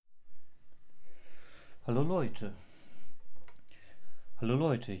Hallo Leute. Hallo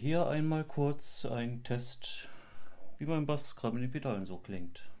Leute, hier einmal kurz ein Test, wie mein Bass gerade mit den Pedalen so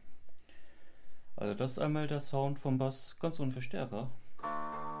klingt. Also das ist einmal der Sound vom Bass, ganz ohne Verstärker.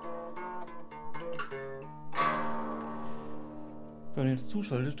 Wenn man jetzt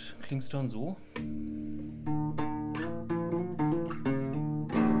zuschaltet, klingt es dann so.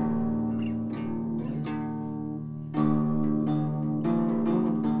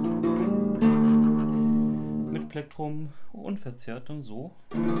 Mit Plektrum unverzerrt dann so.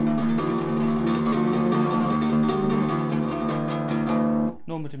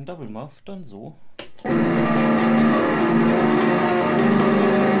 Nur mit dem Double Muff dann so.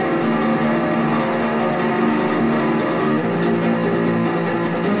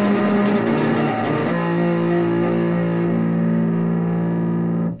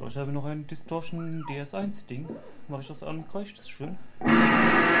 Dort habe ich noch ein Distortion DS1 Ding. Mache ich das an, reicht das schön.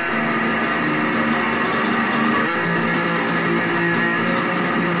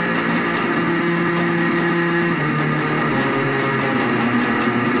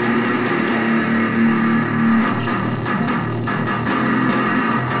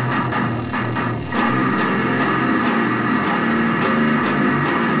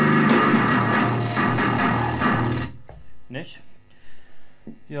 Nicht?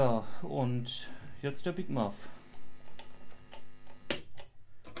 Ja, und jetzt der Big Muff.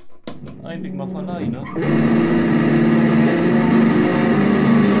 Ein Big Muff alleine.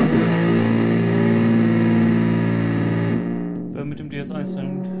 Wer mit dem DS1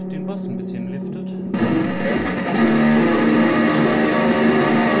 dann den Bass ein bisschen liftet.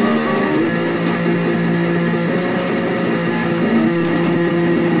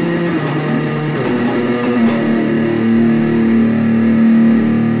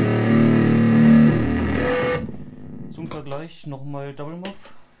 Zum Vergleich nochmal Double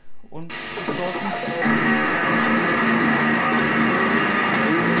Muff und Distortion.